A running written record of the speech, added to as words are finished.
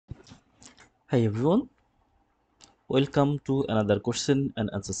Hi everyone, welcome to another question and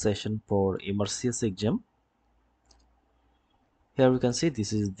answer session for MRCS exam. Here we can see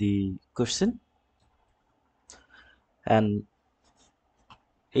this is the question. An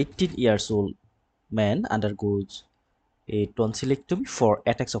 18 years old man undergoes a tonsilectomy for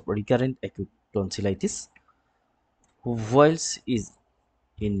attacks of recurrent acute tonsillitis. Whilst is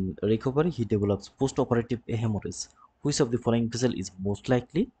in recovery, he develops post-operative hemorrhage. Which of the following vessel is most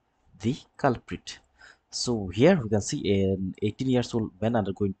likely the culprit? So here we can see an 18 years old man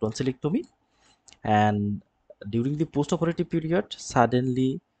undergoing tonsilectomy, and during the post-operative period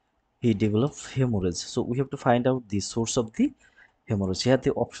suddenly he developed hemorrhage. So we have to find out the source of the hemorrhage. Here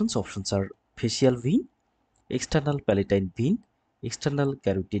the options are facial vein, external palatine vein, external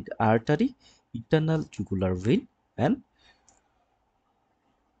carotid artery, internal jugular vein, and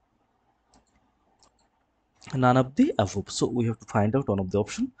none of the above. So we have to find out one of the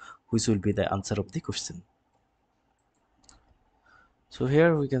option which will be the answer of the question. So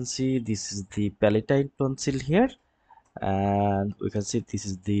here we can see this is the palatine tonsil here, and we can see this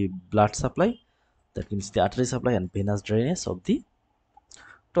is the blood supply, that means the artery supply and venous drainage of the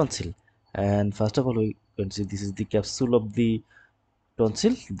tonsil. And first of all we can see this is the capsule of the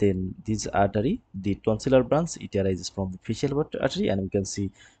tonsil, then this artery, the tonsillar branch, it arises from the facial artery, and we can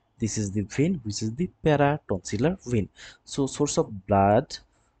see this is the vein which is the paratonsillar vein. So source of blood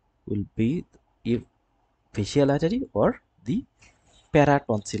will be if facial artery or the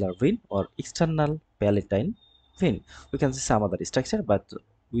paratonsillar vein or external palatine vein. We can see some other structure, but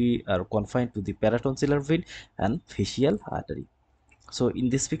we are confined to the paratonsillar vein and facial artery. So in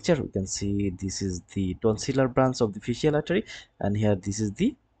this picture we can see this is the tonsillar branch of the facial artery, and here this is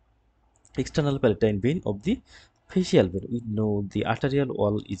the external palatine vein of the facial vein. We know the arterial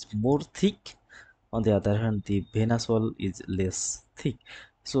wall is more thick, on the other hand the venous wall is less thick.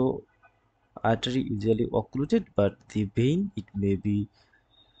 So artery usually occluded, but the vein it may be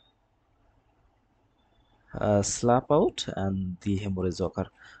slap out and the hemorrhage occur.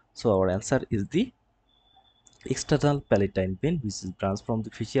 So our answer is the external palatine vein, which is branch from the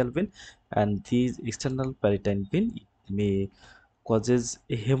facial vein, and these external palatine vein it may causes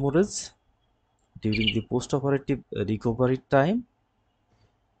a hemorrhage during the post-operative recovery time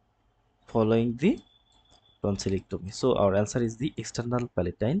following the tonsillectomy. So our answer is the external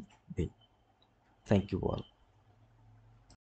palatine vein. Thank you all.